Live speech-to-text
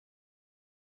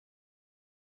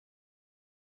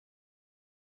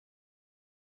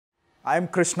I am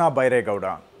Krishna Byre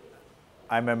Gowda.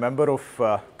 I am a member of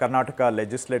Karnataka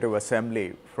Legislative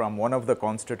Assembly from one of the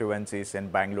constituencies in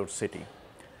Bangalore city.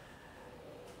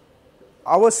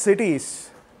 Our cities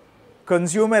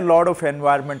consume a lot of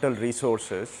environmental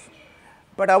resources,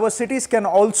 but our cities can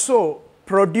also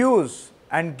produce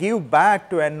and give back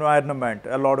to environment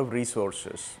a lot of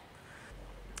resources.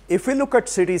 If we look at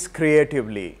cities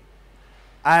creatively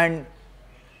and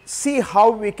see how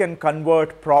we can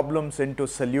convert problems into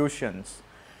solutions,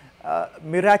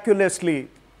 miraculously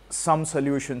some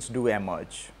solutions do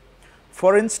emerge.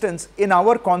 For instance, in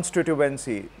our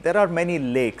constituency, there are many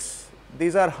lakes.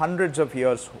 These are hundreds of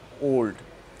years old.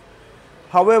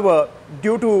 However,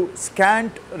 due to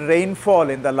scant rainfall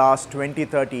in the last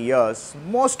 20-30 years,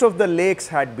 most of the lakes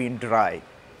had been dry.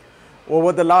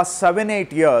 Over the last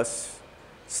 7-8 years,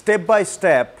 step by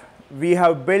step, we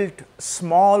have built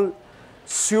small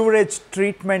sewage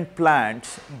treatment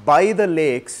plants by the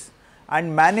lakes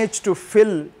and managed to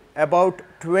fill about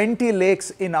 20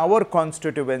 lakes in our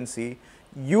constituency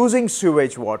using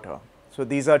sewage water. So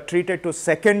these are treated to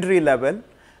secondary level,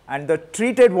 and the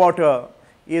treated water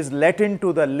is let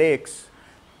into the lakes,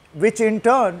 which in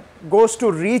turn goes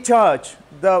to recharge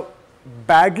the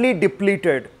badly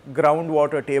depleted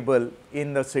groundwater table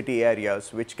in the city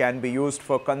areas, which can be used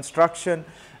for construction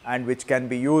and which can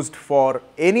be used for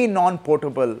any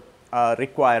non-potable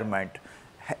requirement,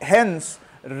 hence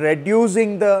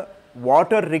reducing the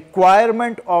water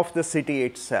requirement of the city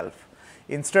itself.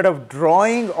 Instead of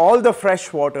drawing all the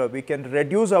fresh water, we can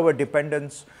reduce our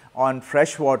dependence on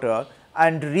fresh water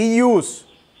and reuse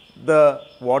the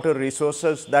water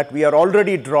resources that we are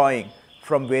already drawing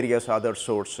from various other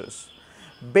sources.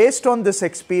 Based on this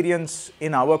experience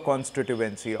in our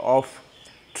constituency of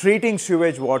treating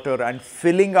sewage water and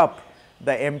filling up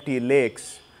the empty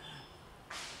lakes,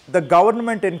 the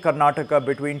government in Karnataka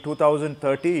between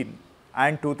 2013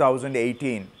 and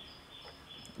 2018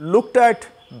 looked at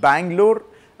Bangalore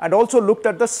and also looked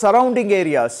at the surrounding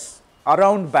areas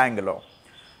around Bangalore.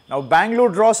 Now, Bangalore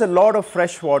draws a lot of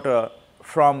fresh water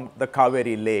from the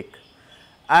Kaveri lake,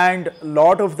 and a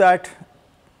lot of that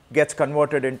gets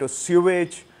converted into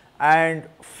sewage and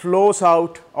flows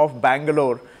out of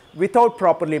Bangalore without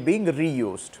properly being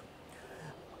reused.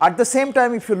 At the same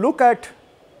time, if you look at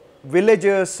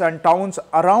villages and towns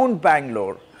around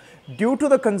Bangalore, due to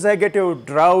the consecutive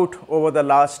drought over the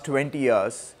last 20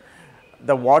 years,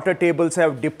 the water tables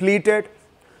have depleted,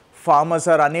 farmers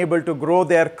are unable to grow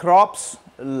their crops,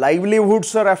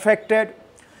 livelihoods are affected.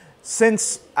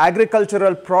 Since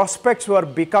agricultural prospects were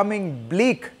becoming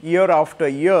bleak year after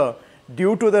year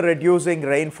due to the reducing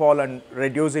rainfall and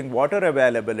reducing water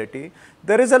availability,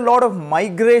 there is a lot of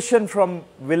migration from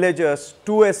villages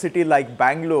to a city like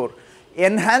Bangalore,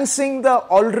 enhancing the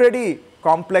already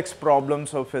complex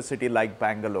problems of a city like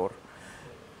Bangalore.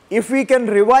 If we can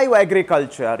revive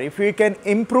agriculture, if we can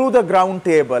improve the ground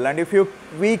table, and if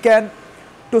we can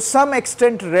to some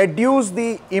extent reduce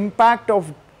the impact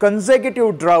of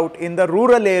consecutive drought in the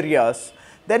rural areas,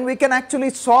 then we can actually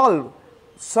solve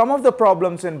some of the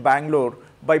problems in Bangalore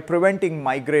by preventing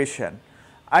migration.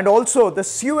 And also the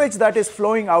sewage that is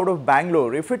flowing out of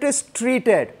Bangalore, if it is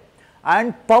treated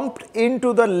and pumped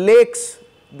into the lakes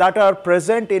that are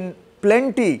present in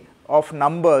plenty of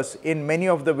numbers in many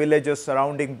of the villages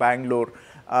surrounding Bangalore,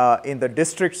 in the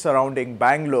districts surrounding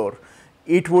Bangalore,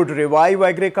 it would revive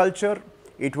agriculture,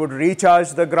 it would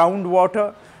recharge the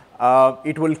groundwater,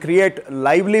 it will create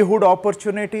livelihood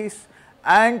opportunities,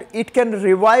 and it can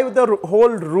revive the whole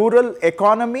rural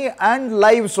economy and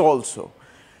lives also.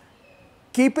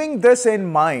 Keeping this in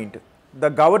mind, the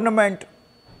government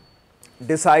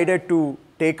decided to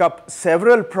take up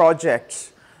several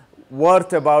projects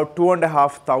worth about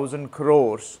 2,500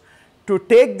 crores to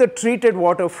take the treated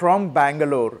water from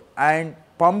Bangalore and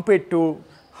pump it to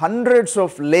hundreds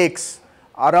of lakes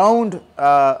around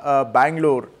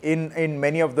Bangalore in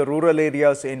many of the rural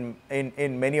areas, in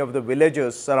many of the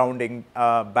villages surrounding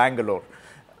Bangalore.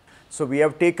 So we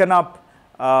have taken up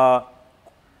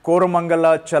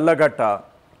Koramangala Challagatta,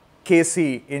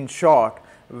 KC in short,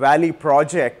 Valley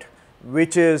project,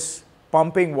 which is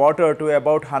pumping water to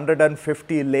about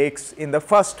 150 lakes in the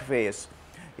first phase.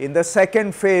 In the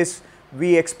second phase,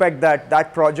 we expect that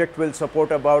that project will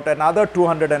support about another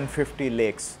 250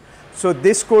 lakes. So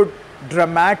this could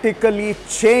dramatically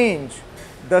change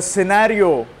the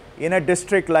scenario in a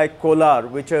district like Kolar,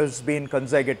 which has been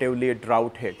consecutively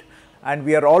drought hit. And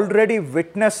we are already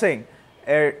witnessing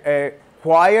a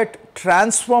quiet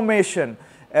transformation,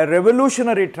 a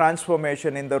revolutionary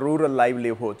transformation in the rural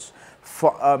livelihoods.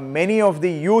 For many of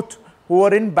the youth who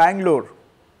are in Bangalore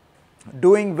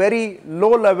doing very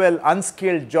low level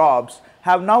unskilled jobs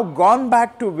have now gone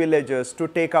back to villages to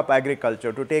take up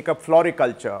agriculture, to take up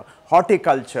floriculture,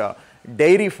 horticulture,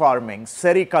 dairy farming,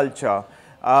 sericulture.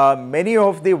 Many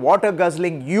of the water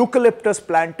guzzling eucalyptus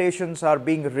plantations are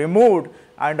being removed,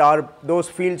 and those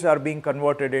fields are being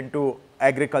converted into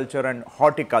agriculture and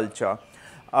horticulture.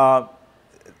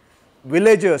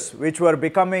 Villages which were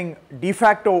becoming de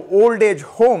facto old age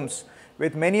homes,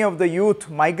 with many of the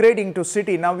youth migrating to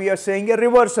city, now we are seeing a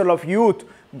reversal of youth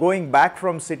going back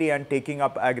from city and taking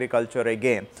up agriculture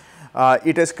again.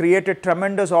 It has created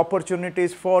tremendous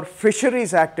opportunities for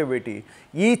fisheries activity.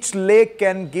 Each lake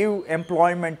can give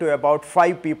employment to about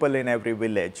 5 people in every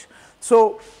village.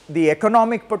 So, the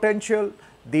economic potential,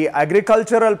 the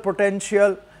agricultural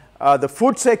potential, the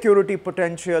food security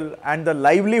potential, and the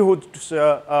livelihoods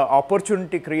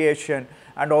opportunity creation,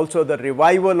 and also the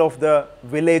revival of the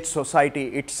village society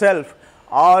itself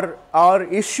are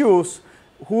issues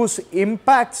whose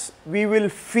impacts we will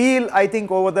feel, I think,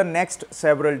 over the next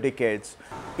several decades.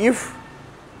 If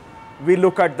we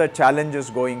look at the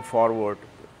challenges going forward,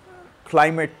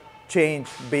 climate change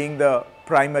being the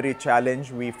primary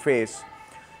challenge we face,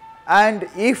 and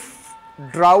if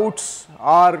droughts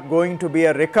are going to be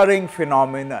a recurring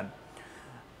phenomenon,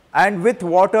 and with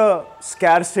water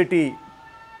scarcity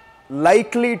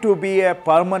likely to be a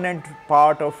permanent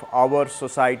part of our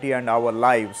society and our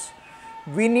lives,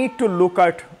 we need to look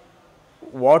at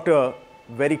water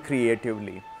very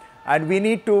creatively, and we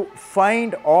need to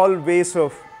find all ways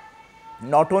of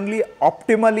not only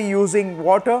optimally using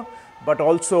water, but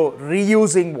also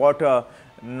reusing water,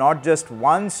 not just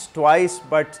once, twice,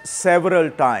 but several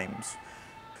times.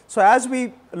 So, as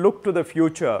we look to the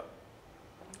future,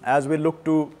 as we look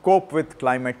to cope with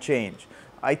climate change,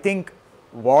 I think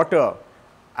water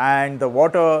and the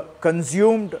water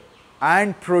consumed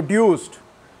and produced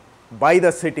by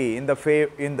the city in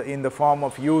the form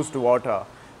of used water,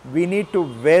 we need to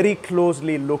very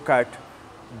closely look at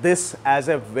this as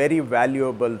a very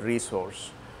valuable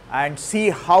resource and see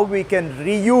how we can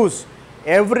reuse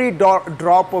every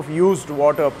drop of used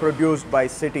water produced by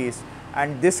cities,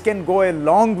 and this can go a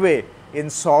long way in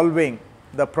solving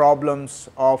the problems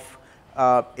of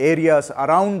areas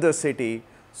around the city.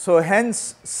 So,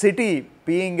 hence city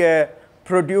being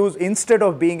instead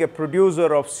of being a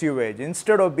producer of sewage,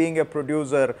 instead of being a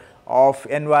producer of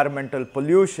environmental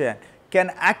pollution,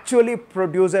 can actually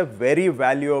produce a very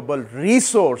valuable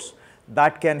resource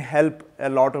that can help a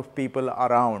lot of people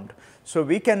around. So,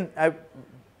 we can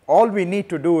all we need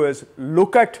to do is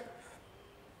look at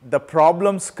the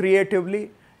problems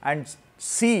creatively and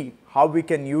see how we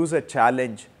can use a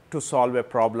challenge to solve a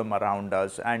problem around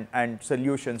us, and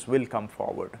solutions will come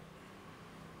forward.